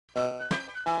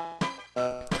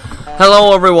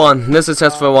Hello everyone, this is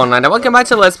Test419 and welcome back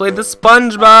to Let's Play the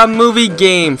Spongebob movie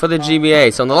game for the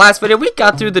GBA. So in the last video we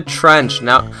got through the trench,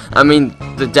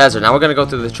 the desert. Now we're gonna go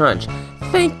through the trench.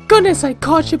 Thank goodness I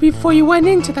caught you before you went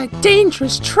into that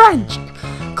dangerous trench.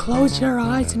 Close your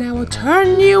eyes and I will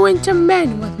turn you into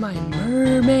men with my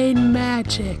mermaid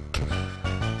magic.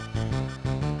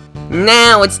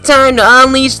 Now it's time to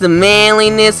unleash the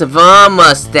manliness of our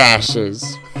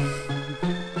mustaches.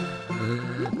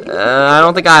 I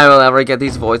don't think I will ever get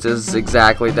these voices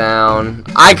exactly down.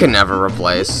 I can never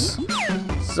replace.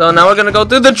 So now we're gonna go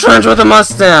through the trench with a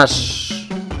mustache.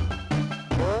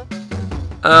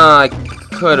 I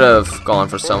could have gone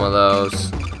for some of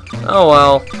those. Oh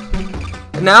well.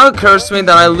 It now occurs to me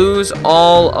that I lose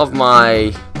all of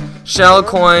my shell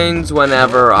coins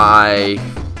whenever I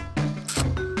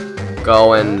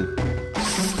go and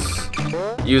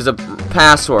use a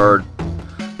password.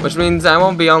 Which means I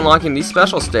won't be unlocking these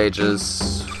special stages.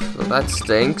 So that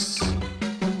stinks.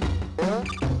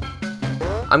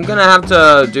 I'm gonna have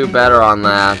to do better on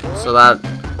that so that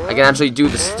I can actually do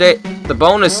the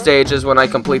bonus stages when I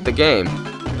complete the game.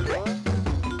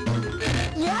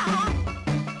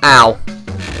 Ow.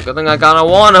 Good thing I got a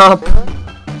 1-up.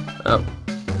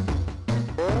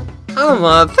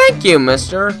 Oh. Thank you,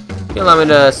 mister. You allowed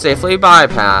me to safely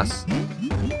bypass.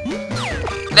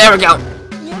 There we go.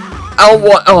 Oh,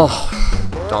 what?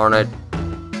 Oh, darn it.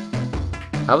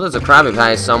 I hope there's a Krabby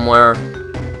Patty somewhere.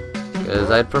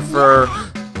 Because I'd prefer...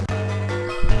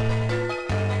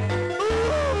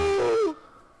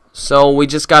 So, we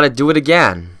just gotta do it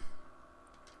again.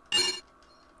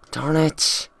 Darn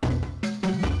it.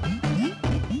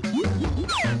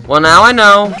 Well, now I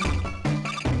know.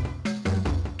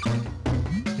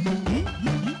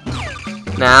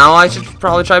 Now I should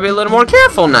probably try to be a little more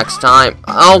careful next time.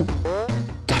 Oh,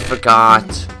 I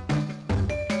forgot.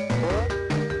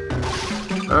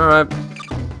 Alright.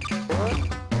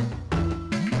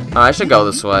 Oh, I should go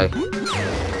this way.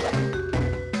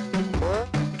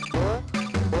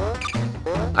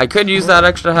 I could use that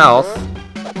extra health.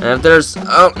 And if there's...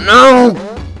 Oh, no!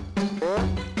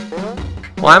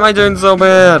 Why am I doing so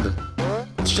bad?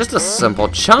 It's just a simple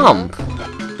jump.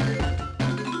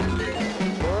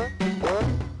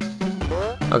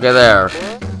 Okay, there.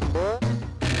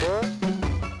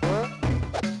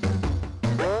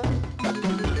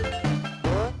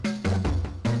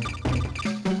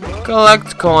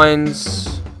 Collect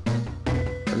coins.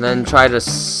 And then try to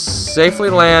safely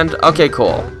land. Okay,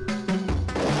 cool.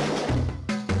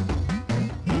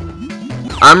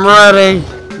 I'm ready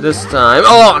this time.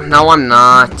 Oh, no, I'm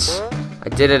not. I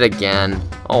did it again.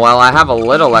 Oh, well, I have a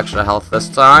little extra health this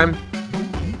time.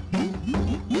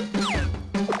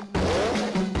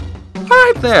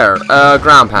 Right there.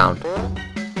 Ground pound.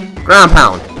 Ground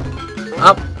pound.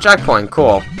 Oh, checkpoint.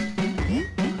 Cool.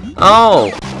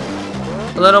 Oh.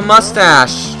 A little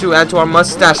mustache to add to our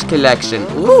mustache collection.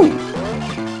 Ooh.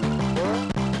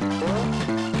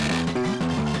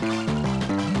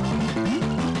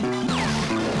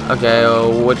 Okay,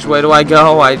 which way do I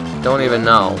go? I don't even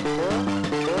know.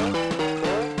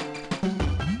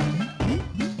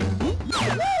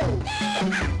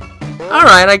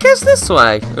 Alright, I guess this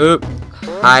way. Oop.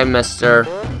 Hi, mister.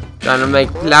 Trying to make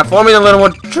platforming a little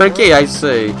more tricky, I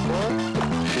see.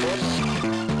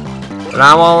 But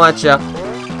I won't let you.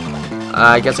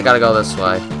 I guess I gotta go this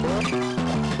way.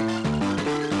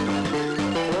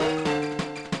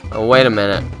 Oh, wait a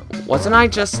minute. Wasn't I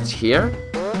just here?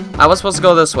 I was supposed to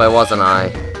go this way, wasn't I?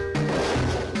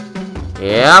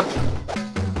 Yep.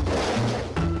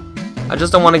 I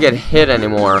just don't want to get hit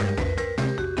anymore.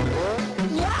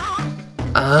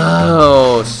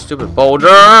 Oh, stupid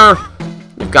boulder!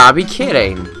 You've gotta be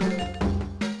kidding.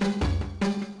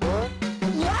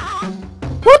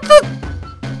 What the?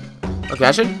 Okay,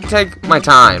 I should take my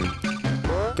time.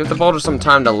 Give the boulder some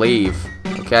time to leave.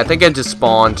 Okay, I think it just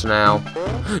spawned now.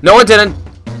 No, it didn't!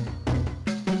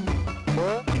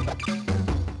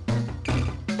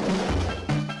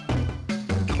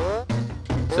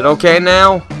 Is it okay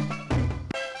now?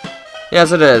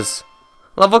 Yes, it is.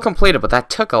 Level completed, but that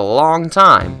took a long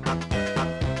time.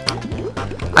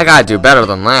 I gotta do better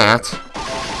than that.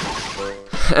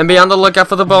 And be on the lookout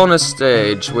for the bonus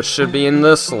stage, which should be in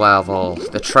this level,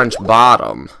 the trench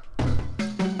bottom.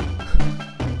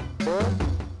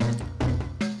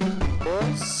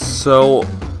 So,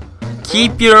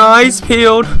 keep your eyes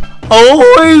peeled.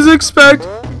 Always expect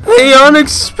the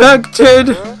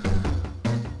unexpected.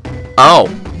 Oh.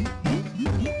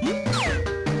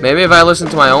 Maybe if I listen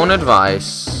to my own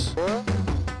advice.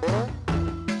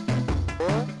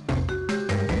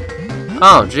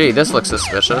 Oh, gee, this looks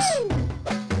suspicious.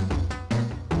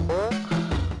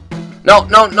 No,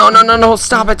 no, no, no, no, no,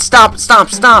 stop it, stop, stop,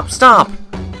 stop, stop.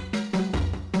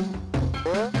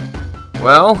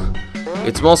 Well,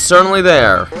 it's most certainly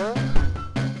there.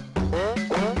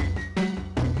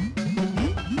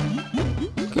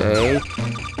 Okay.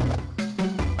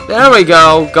 There we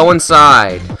go, go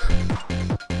inside.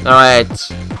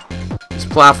 Alright. These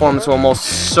platforms will most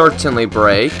certainly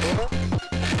break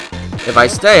if I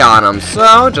stay on them,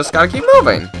 so just gotta keep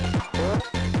moving.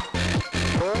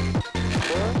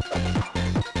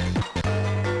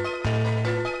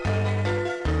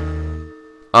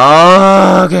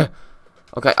 Okay.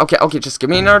 Okay, just give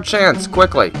me another chance,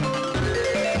 quickly.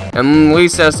 And at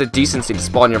least there's the decency to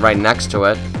spawn you right next to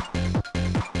it.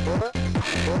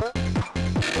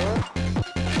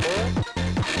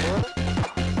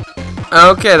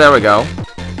 Okay, there we go.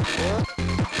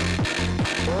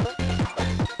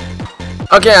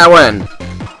 Okay, I win.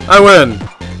 I win.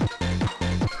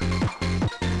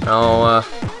 Oh,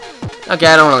 okay,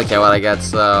 I don't really care what I get,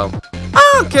 so...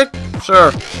 Oh, okay,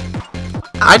 sure.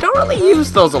 I don't really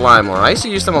use those a lot more. I used to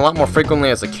use them a lot more frequently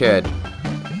as a kid.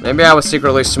 Maybe I was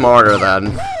secretly smarter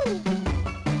then.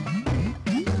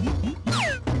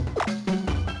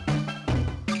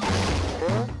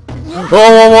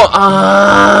 Whoa.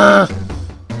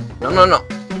 No.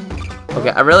 Okay,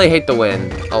 I really hate the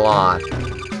wind a lot.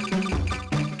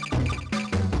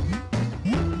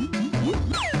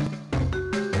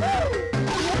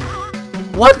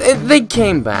 What? They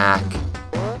came back.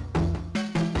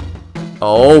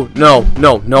 Oh, no.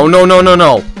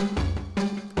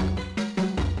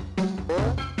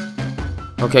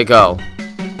 Okay, go.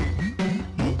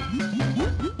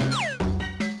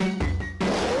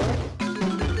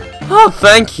 Oh,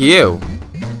 thank you.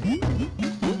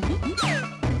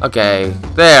 Okay,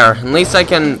 there. At least I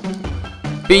can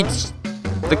beat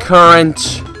the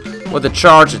current with a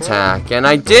charge attack. And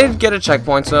I did get a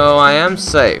checkpoint, so I am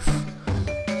safe.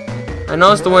 I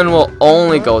noticed the wind will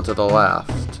only go to the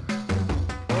left.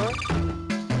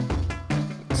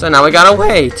 So now we gotta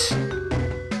wait.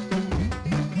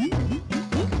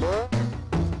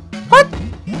 What?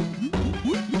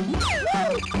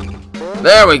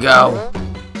 There we go.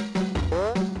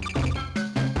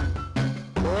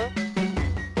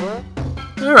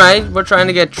 Alright, we're trying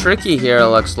to get tricky here, it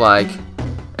looks like.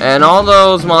 And all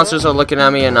those monsters are looking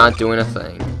at me and not doing a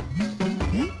thing.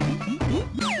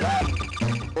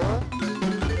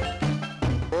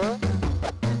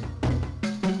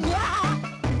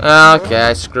 Okay,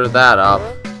 I screwed that up.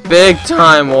 Big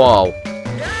time wall.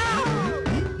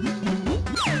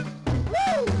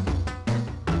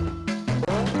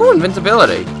 Ooh,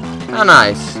 invincibility. How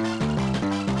nice.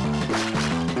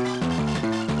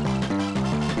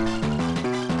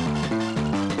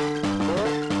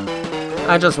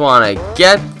 I just want to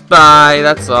get by,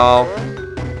 that's all.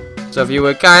 So if you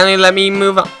would kindly let me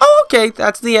move on. Oh, okay,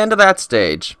 that's the end of that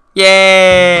stage.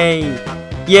 Yay!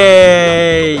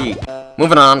 Yay!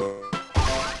 Moving on.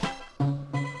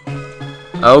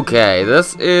 Okay,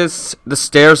 this is the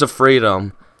Stairs of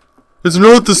Freedom. It's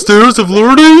not the Stairs of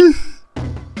Learning?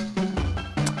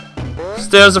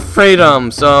 Stairs of Freedom.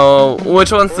 So,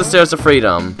 which one's the Stairs of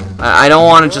Freedom? I don't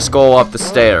want to just go up the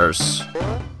stairs.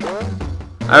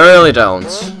 I really don't.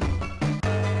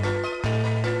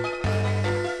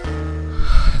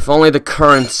 If only the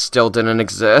current still didn't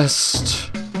exist.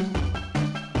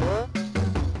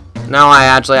 Now I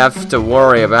actually have to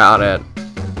worry about it.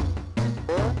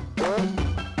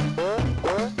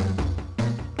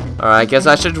 Alright, I guess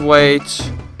I should wait.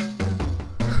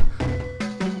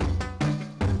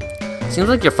 Seems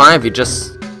like you're fine if you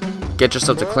just get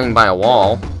yourself to cling by a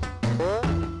wall.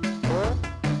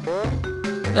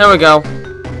 There we go.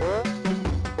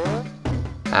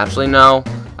 Actually, no.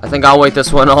 I think I'll wait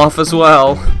this one off as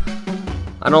well.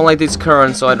 I don't like these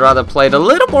currents, so I'd rather play it a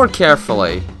little more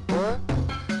carefully.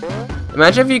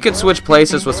 Imagine if you could switch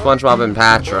places with Spongebob and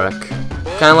Patrick.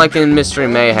 Kind of like in Mystery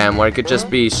Mayhem, where it could just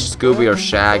be Scooby or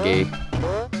Shaggy.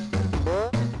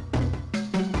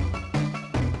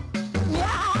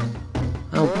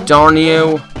 Oh, darn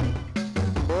you.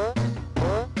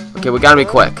 Okay, we gotta be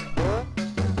quick.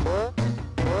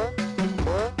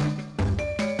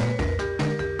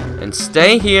 And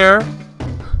stay here.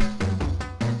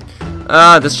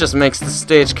 This just makes the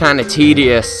stage kind of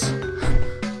tedious.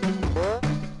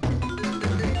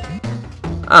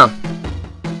 Oh.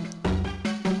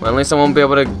 Well, at least I won't be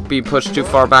able to be pushed too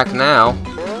far back now.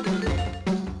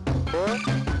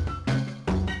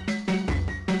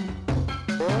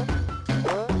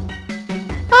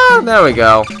 Ah, there we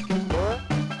go.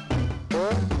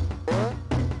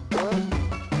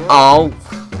 Oh,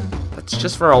 that's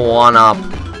just for a one-up.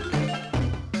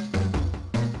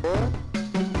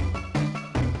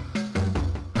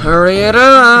 Hurry it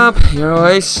up! You're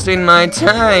wasting my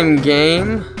time,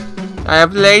 game. I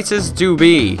have places to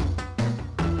be.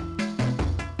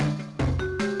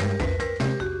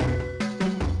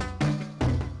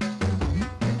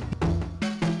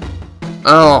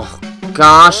 Oh,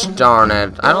 gosh darn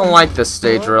it. I don't like this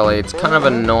stage, really. It's kind of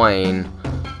annoying.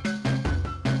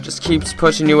 Just keeps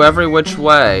pushing you every which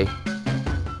way.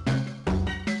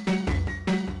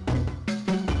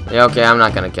 Yeah, okay, I'm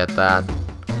not gonna get that.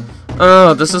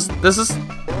 Oh, this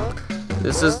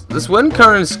wind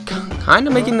current is kind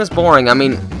of making this boring. I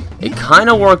mean, it kind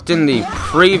of worked in the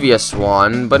previous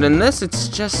one, but in this, it's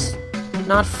just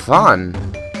not fun.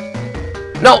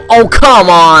 No, oh, come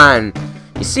on!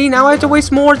 You see, now I have to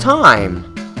waste more time.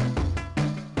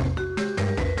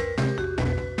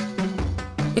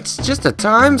 It's just a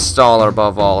time staller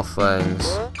above all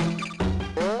things.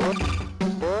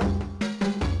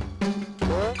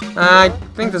 I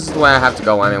think this is the way I have to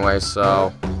go anyway,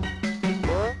 so...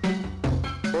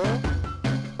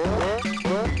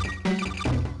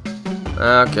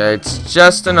 Okay, it's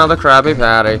just another Krabby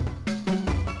Patty.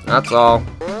 That's all.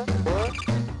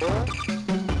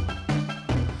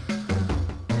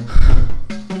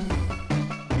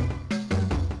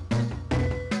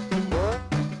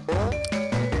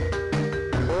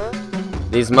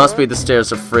 These must be the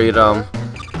stairs of freedom.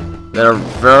 They're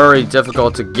very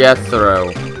difficult to get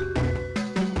through.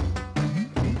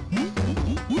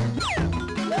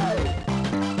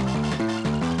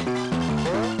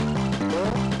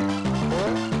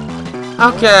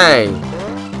 Okay.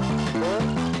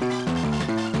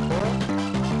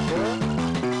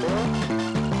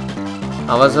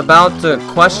 I was about to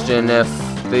question if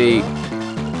the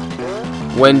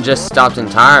wind just stopped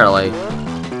entirely.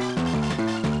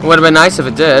 It would have been nice if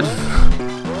it did.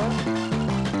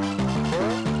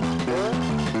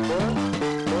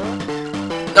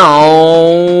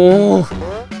 Oh,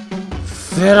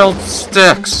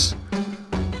 fiddlesticks.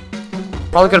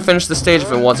 Probably could have finished the stage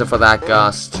if it wasn't for that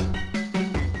gust.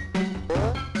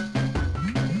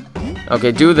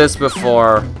 Okay, do this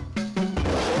before.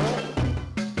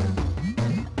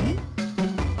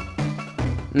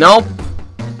 Nope.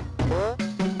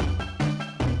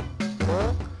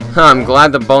 I'm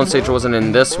glad the bone stage wasn't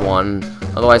in this one.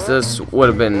 Otherwise, this would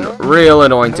have been real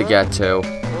annoying to get to.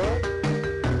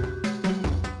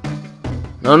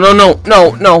 No, no, no,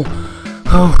 no, no.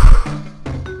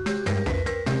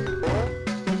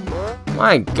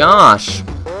 My gosh.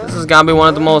 This has got to be one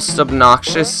of the most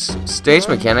obnoxious stage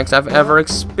mechanics I've ever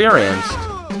experienced.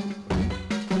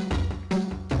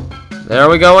 There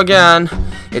we go again.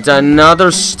 It's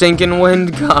another stinking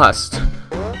wind gust.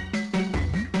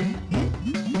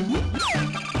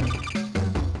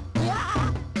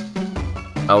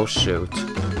 Oh, shoot.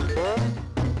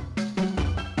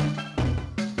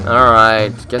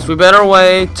 Alright, guess we better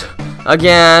wait.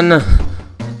 Again.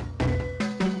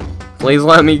 Please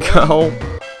let me go.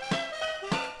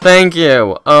 Thank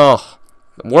you. Ugh.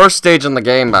 Worst stage in the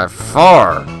game by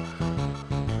far.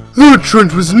 That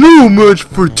trench was no match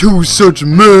for two such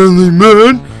manly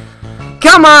men.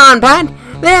 Come on, Pat.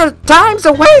 Their time's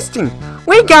a wasting.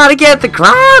 We gotta get the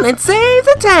crown and save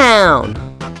the town.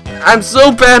 I'm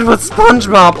so bad with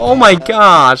Spongebob. Oh my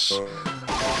gosh.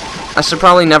 I should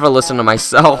probably never listen to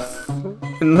myself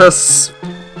in this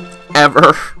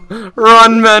ever.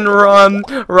 Run, men, run.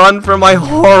 Run from my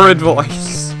horrid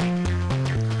voice.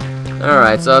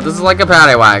 Alright, so this is like a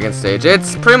paddy wagon stage.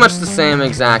 It's pretty much the same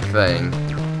exact thing.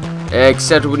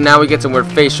 Except now we get some weird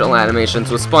facial animations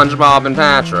with Spongebob and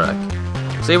Patrick.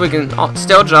 See, we can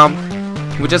still jump.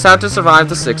 We just have to survive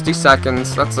the 60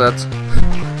 seconds. That's it.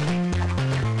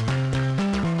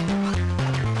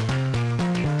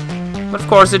 But of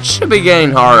course, it should be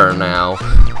getting harder now.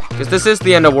 Because this is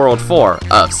the end of World 4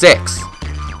 of 6.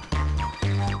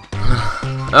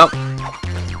 Oh.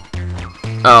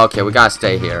 Oh, okay, we gotta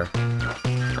stay here.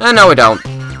 No, we don't.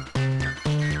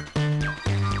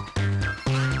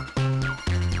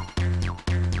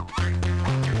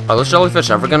 Are those jellyfish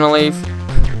ever gonna leave?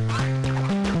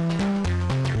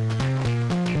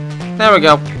 There we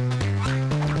go.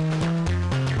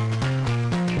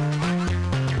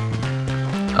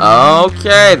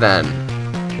 Okay, then.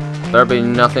 There'll be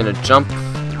nothing to jump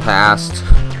past.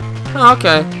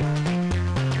 Okay.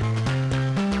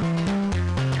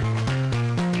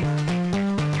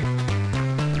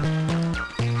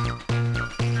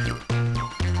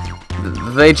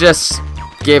 They just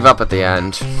gave up at the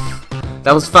end.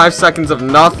 That was 5 seconds of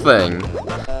nothing.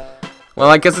 Well,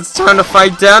 I guess it's time to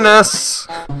fight Dennis.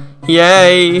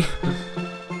 Yay.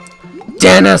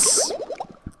 Dennis!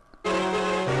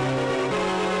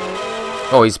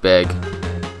 Oh, he's big.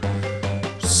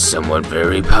 Someone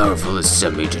very powerful has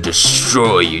sent me to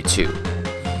destroy you two.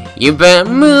 You better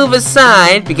move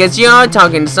aside because you're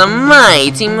talking to some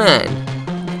mighty men.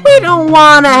 We don't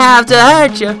want to have to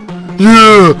hurt you.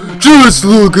 Yeah, just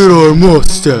look at our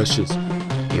mustaches.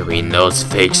 You mean those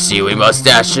fake seaweed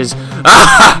mustaches?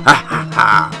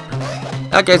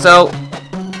 Okay, so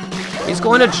he's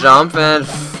going to jump, and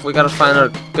we gotta find a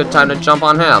good time to jump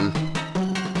on him.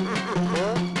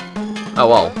 Oh,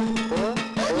 whoa.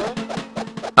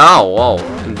 Oh, whoa.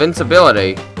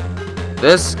 Invincibility.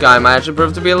 This guy might actually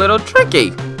prove to be a little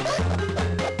tricky.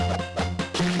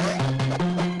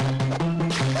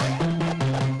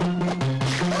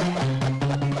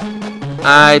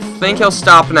 I think he'll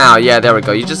stop now. Yeah, there we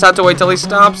go. You just have to wait till he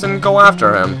stops and go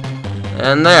after him.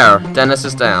 And there, Dennis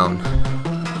is down.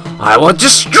 I will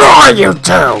destroy you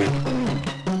two!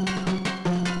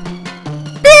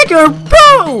 Bigger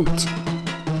boat!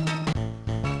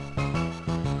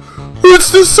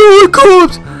 It's the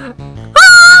Cyclops!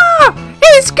 Ah!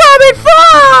 He's coming for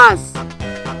us!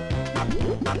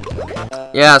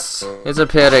 Yes, it's a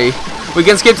pity. We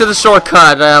can skip to the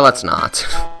shortcut. Let's not.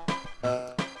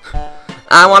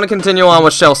 I want to continue on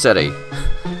with Shell City.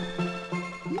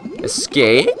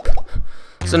 Escape?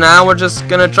 So now we're just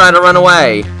gonna try to run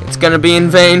away. It's gonna be in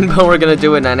vain, but we're gonna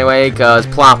do it anyway, because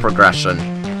plot progression.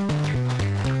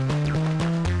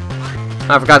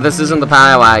 I forgot this isn't the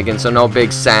paddy wagon, so no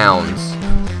big sounds.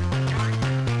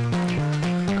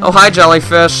 Oh, hi,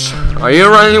 jellyfish. Are you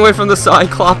running away from the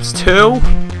Cyclops too?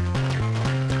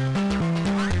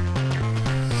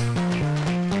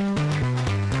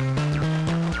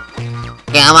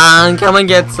 Come on,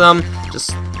 get some.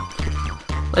 Just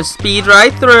let's speed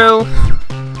right through.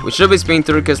 We should be speeding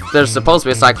through because there's supposed to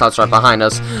be a Cyclops right behind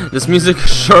us. This music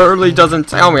surely doesn't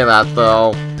tell me that,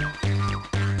 though.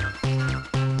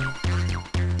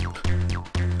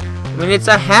 I mean, it's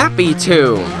a happy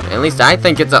tune. At least I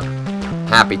think it's a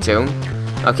happy tune.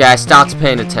 Okay, I stopped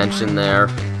paying attention there.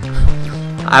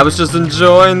 I was just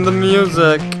enjoying the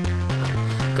music.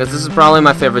 Because this is probably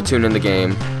my favorite tune in the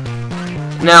game.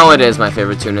 No, it is my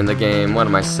favorite tune in the game. What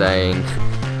am I saying?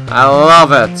 I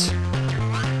love it.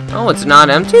 Oh, it's not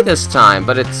empty this time,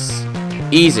 but it's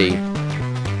easy.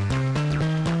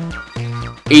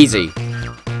 Easy.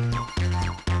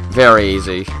 Very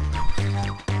easy.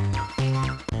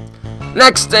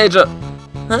 Next stage of...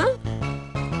 Huh?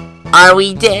 Are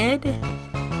we dead?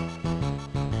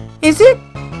 Is it?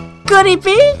 Could it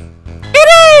be?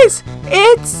 It is!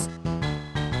 It's...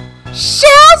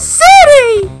 Shell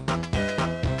City!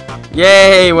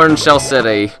 Yay, we're in Shell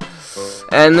City.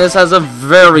 And this has a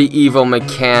very evil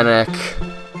mechanic.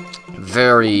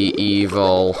 Very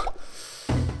evil.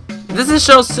 This is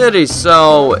Shell City,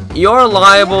 so you're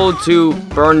liable to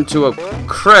burn to a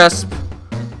crisp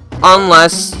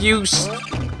unless you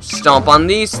stomp on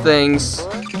these things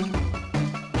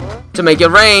to make it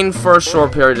rain for a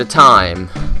short period of time.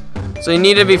 So you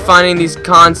need to be finding these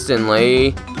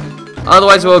constantly,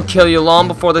 otherwise it will kill you long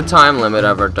before the time limit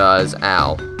ever does.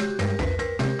 Ow.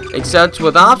 Except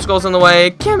with obstacles in the way,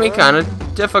 it can be kind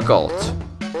of difficult.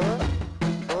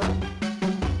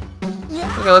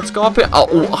 Okay, let's go up here.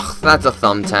 Oh, that's a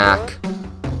thumbtack.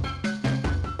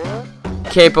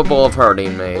 Capable of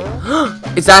hurting me.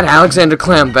 Is that Alexander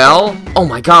Clam Bell? Oh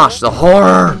my gosh, the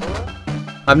horror!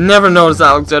 I've never noticed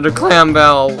Alexander Clam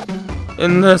Bell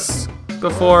in this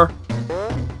before.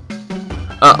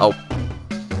 Uh-oh.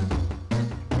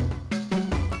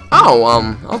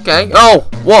 Oh, okay. Oh,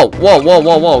 whoa,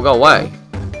 go away.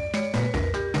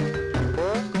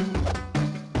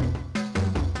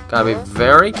 Gotta be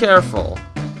very careful.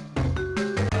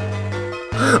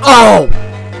 Oh!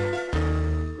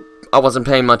 I wasn't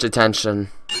paying much attention.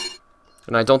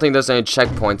 And I don't think there's any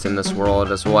checkpoints in this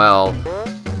world as well.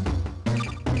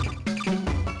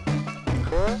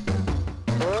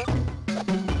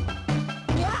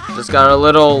 Just got a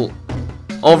little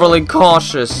overly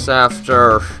cautious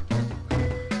after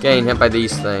getting hit by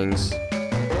these things.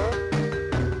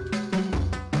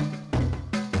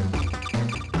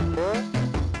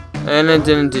 And it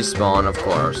didn't despawn, of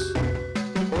course.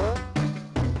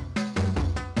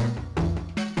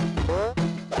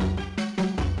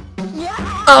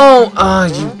 Oh,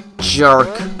 you jerk.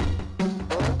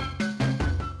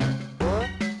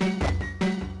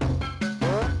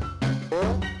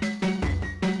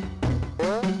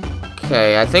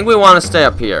 Okay, I think we want to stay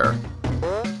up here.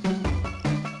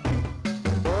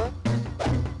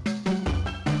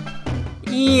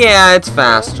 Yeah, it's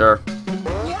faster.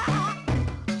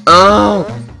 Oh!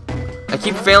 I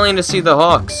keep failing to see the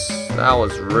hooks. That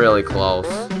was really close.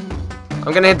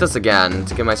 I'm gonna hit this again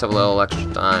to give myself a little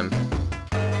extra time.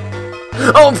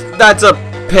 Oh, that's a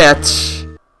pit.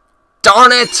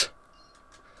 Darn it!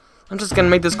 I'm just gonna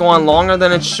make this go on longer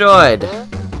than it should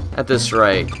at this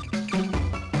rate.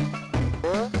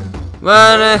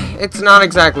 But it's not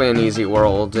exactly an easy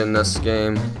world in this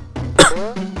game.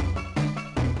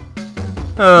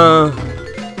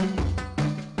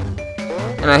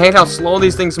 And I hate how slow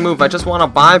these things move. I just want to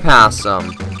bypass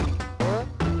them.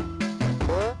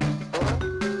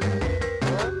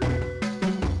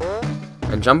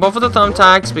 And jump over the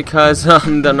thumbtacks because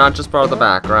they're not just part of the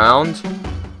background.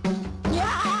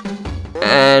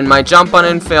 And my jump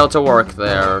button failed to work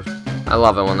there. I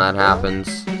love it when that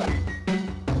happens.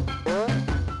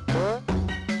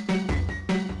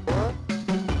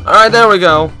 Alright, there we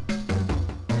go.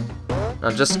 Now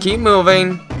just keep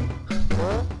moving.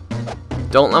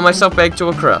 Don't let myself bake to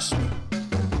a crisp.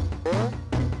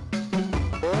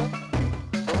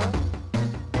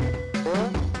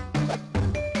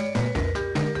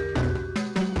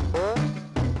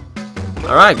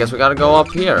 Alright, guess we gotta go up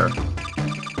here.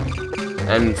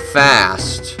 And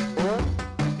fast.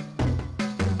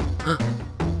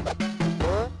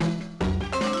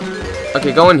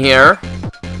 Okay, go in here.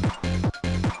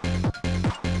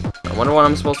 I wonder what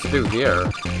I'm supposed to do here.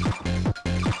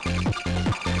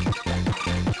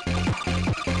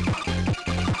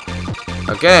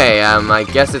 Okay, I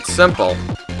guess it's simple.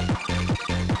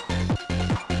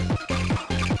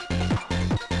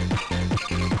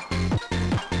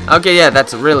 Okay, yeah,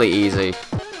 that's really easy.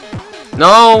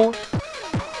 No!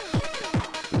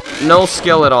 No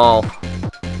skill at all.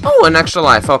 Oh, an extra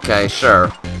life. Okay,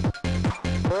 sure.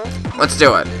 Let's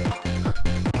do it.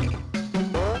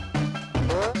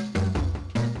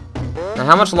 Now,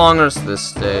 how much longer is this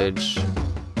stage?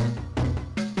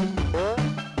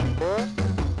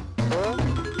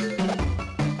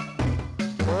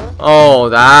 Oh,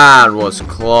 that was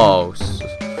close.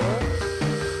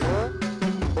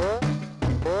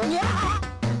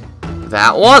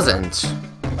 That wasn't.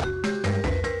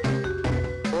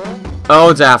 Oh,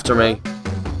 it's after me.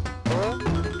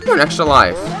 Ooh, an extra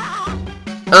life.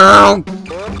 Oh,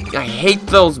 I hate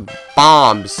those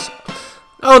bombs.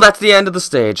 Oh, that's the end of the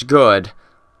stage. Good.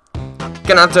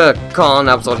 Gonna have to call an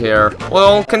episode here.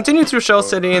 We'll continue through Shell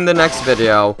City in the next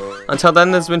video. Until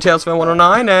then, this has been Tails Fan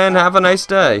 109, and have a nice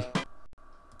day.